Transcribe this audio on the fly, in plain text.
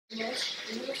No.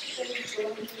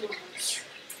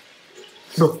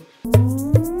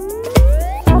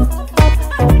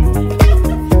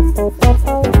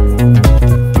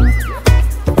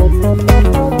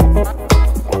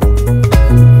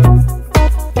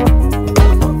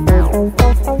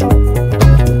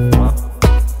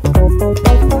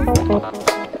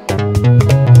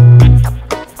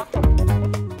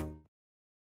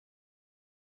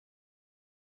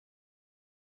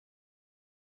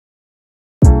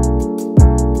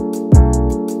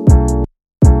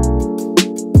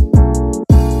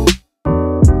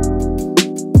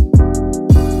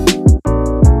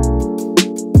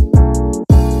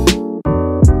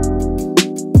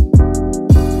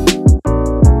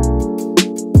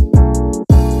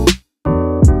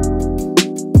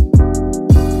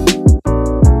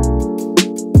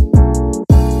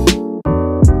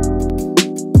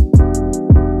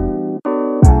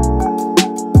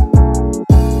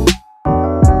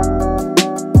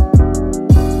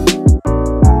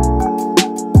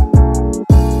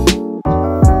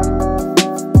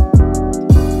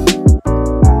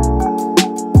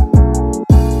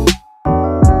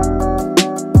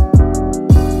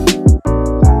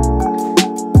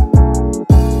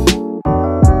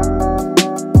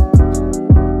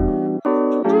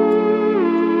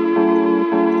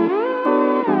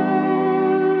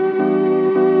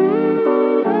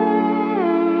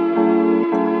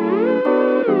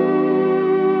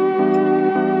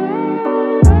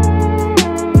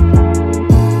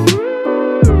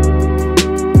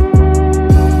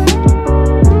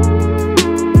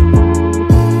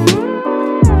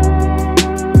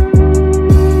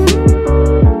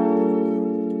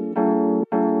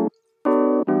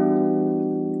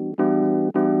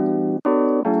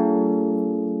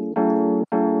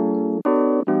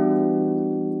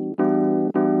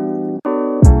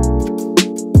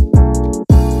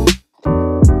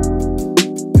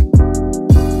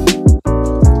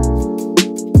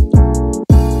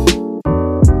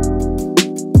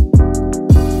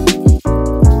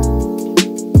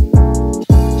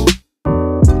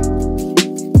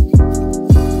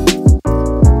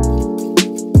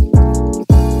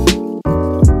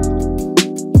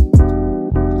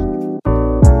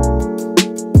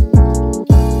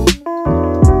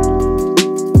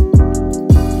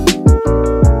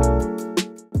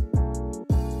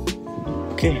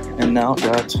 Okay, and now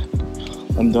that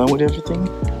I'm done with everything,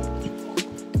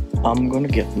 I'm gonna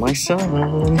get my son.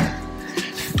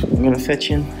 I'm gonna fetch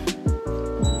him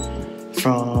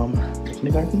from the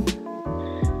kindergarten.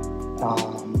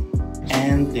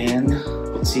 And then,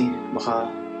 let's see,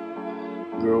 baka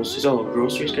groceries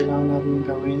kailangan namin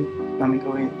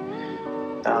gawin.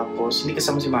 Tapos, hindi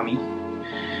kasama si Mami.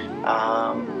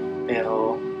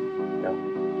 Pero,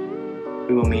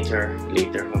 we will meet her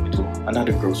later when we do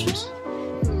another groceries.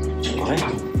 Okay,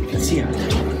 let's see ya.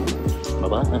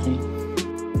 Bye-bye.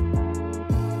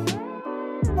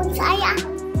 Saya.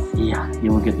 Yeah,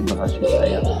 you will get the bagage with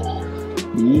Saya.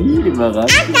 The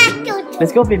bagage.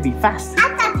 Let's go, baby, fast.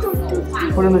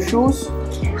 Put on the shoes.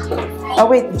 Oh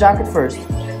wait, jacket first.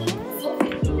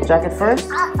 Jacket first.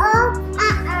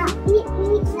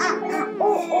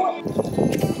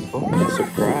 Oh,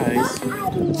 surprise!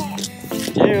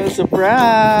 Yeah,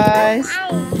 surprise!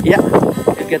 Yeah,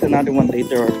 you'll get another one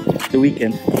later or the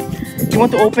weekend. Do you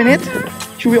want to open it?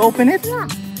 Should we open it? Yeah.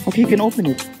 Okay, you can open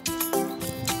it.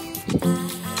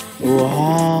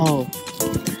 Wow!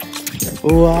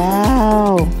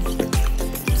 Wow!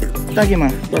 Tagi ma,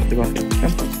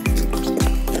 come.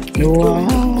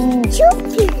 Wow!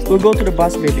 Chucky. We'll go to the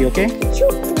bus, baby, okay?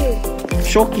 Chucky.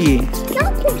 Shoki!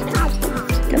 Chucky Papa.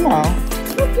 Come on!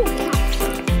 Chucky Papa.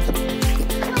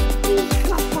 Chucky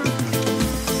Papa.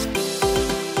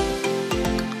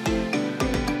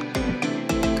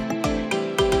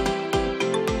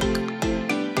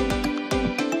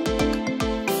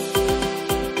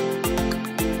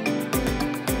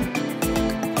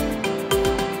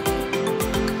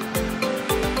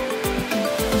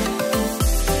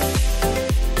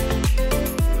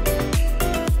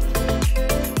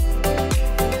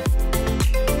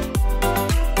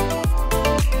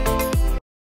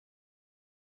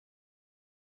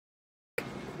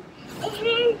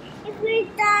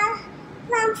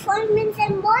 Transformers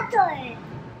and motor.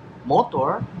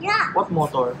 Motor? Yeah. What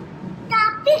motor? The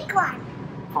big one.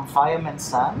 From Fireman's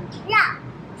Son? Yeah.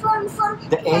 From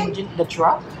The engine, the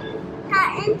truck? the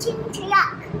engine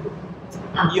truck.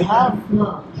 You have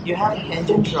an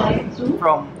engine truck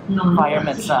from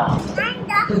Fireman's Son. And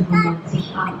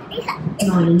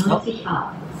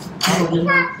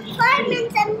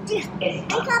fireman's engine.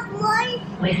 I got more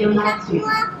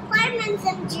fireman's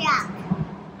engine truck.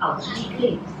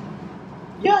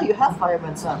 Yeah, you have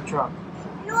Fireman Sam truck.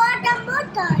 You are the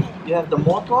motor. You have the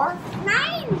motor?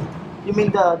 9. You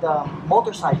mean the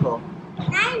motorcycle?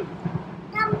 9.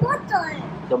 The motor.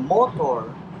 The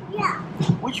motor? Yeah.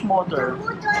 Which The motor?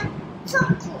 motor.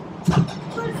 Something.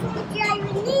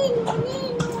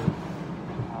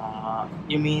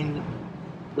 You mean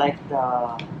like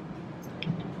the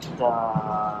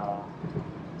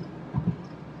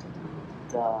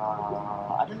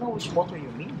I don't know which motor you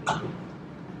mean.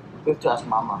 We have to ask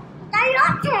Mama.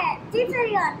 Toyota. This is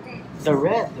Toyota. The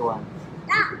red one.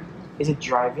 Yeah. Is it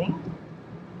driving?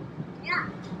 Yeah.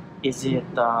 Is it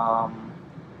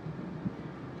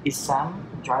is Sam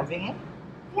driving it?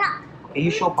 Yeah. Okay,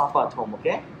 you show Papa at home,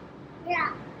 okay?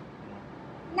 Yeah.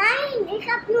 9. Ik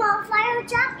heb nu een fire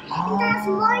truck in de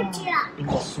small truck. In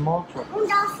the small truck. In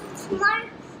de small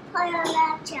fire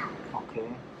truck. Okay.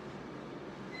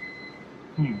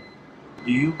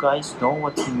 Do you guys know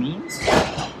what he means?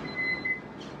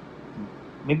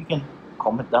 Maybe you can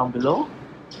comment down below.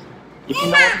 If you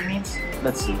know what he means,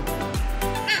 let's see.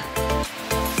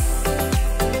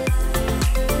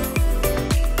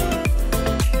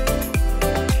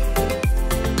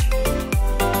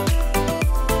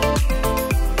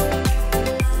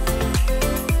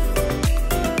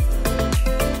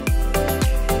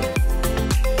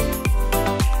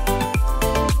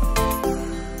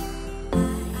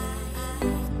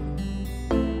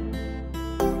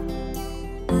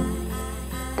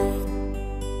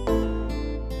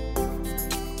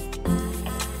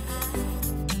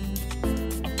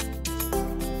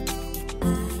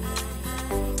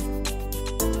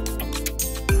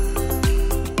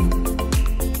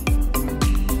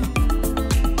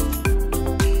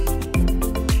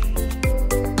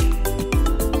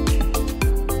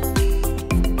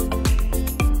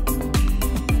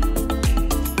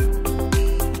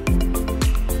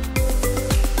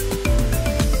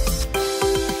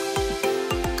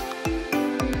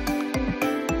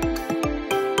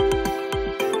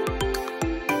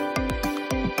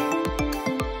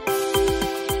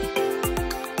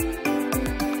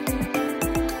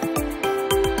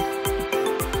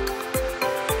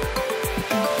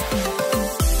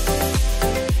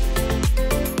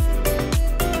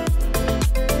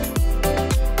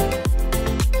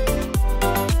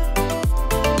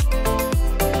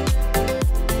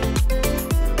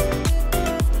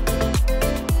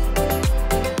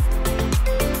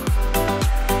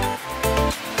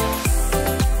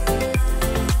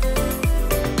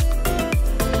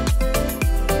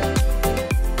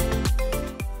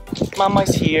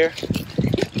 Mama's here.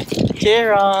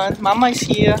 Jaron, Mama is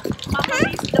here. Mama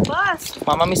missed the bus.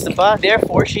 Mama missed the bus,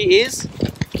 therefore she is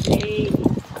Late.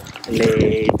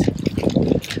 late.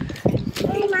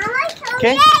 Mama is so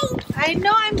Okay. late. I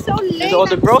know, I'm so late. There's all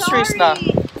the I'm groceries sorry.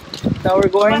 Now we're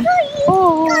going.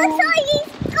 Go, sorry.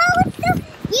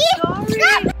 Go,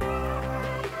 Sorry.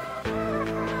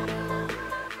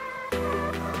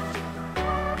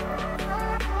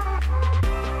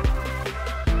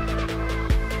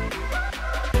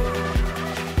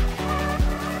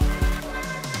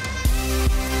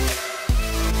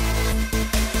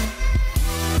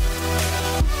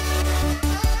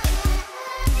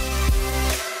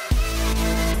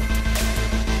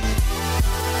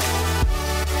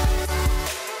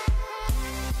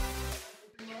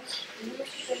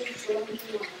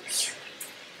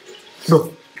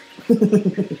 No.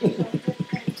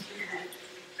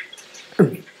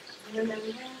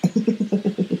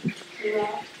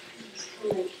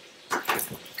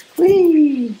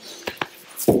 Whee!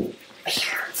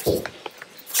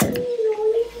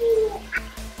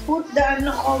 Put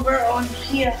the cover on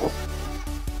here.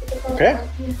 Okay.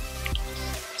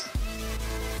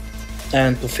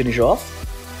 And to finish off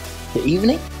the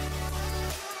evening,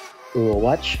 we will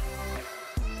watch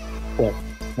what,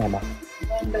 Mama?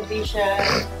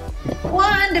 WandaVision.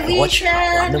 Watch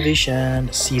WandaVision. WandaVision,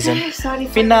 the season Sorry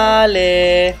for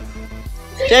finale.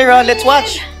 Jaron, let's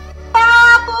watch.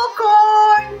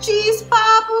 Popcorn. Cheese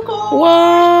popcorn.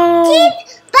 Wow!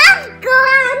 Cheese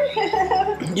popcorn.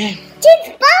 Yeah.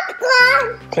 Cheese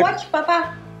popcorn. Watch,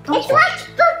 Papa. It's what,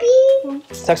 Puppy?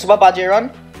 Sakso ba,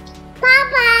 Jaron?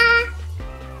 Papa.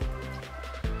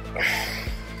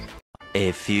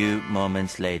 A few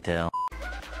moments later.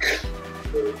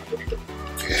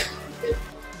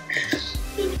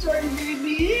 Sorry,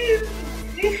 baby.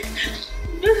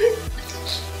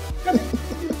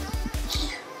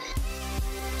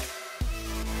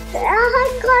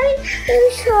 I'm going to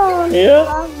show Yeah.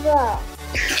 Papa.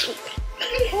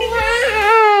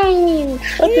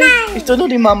 Nine. Ito no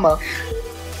ni Mama.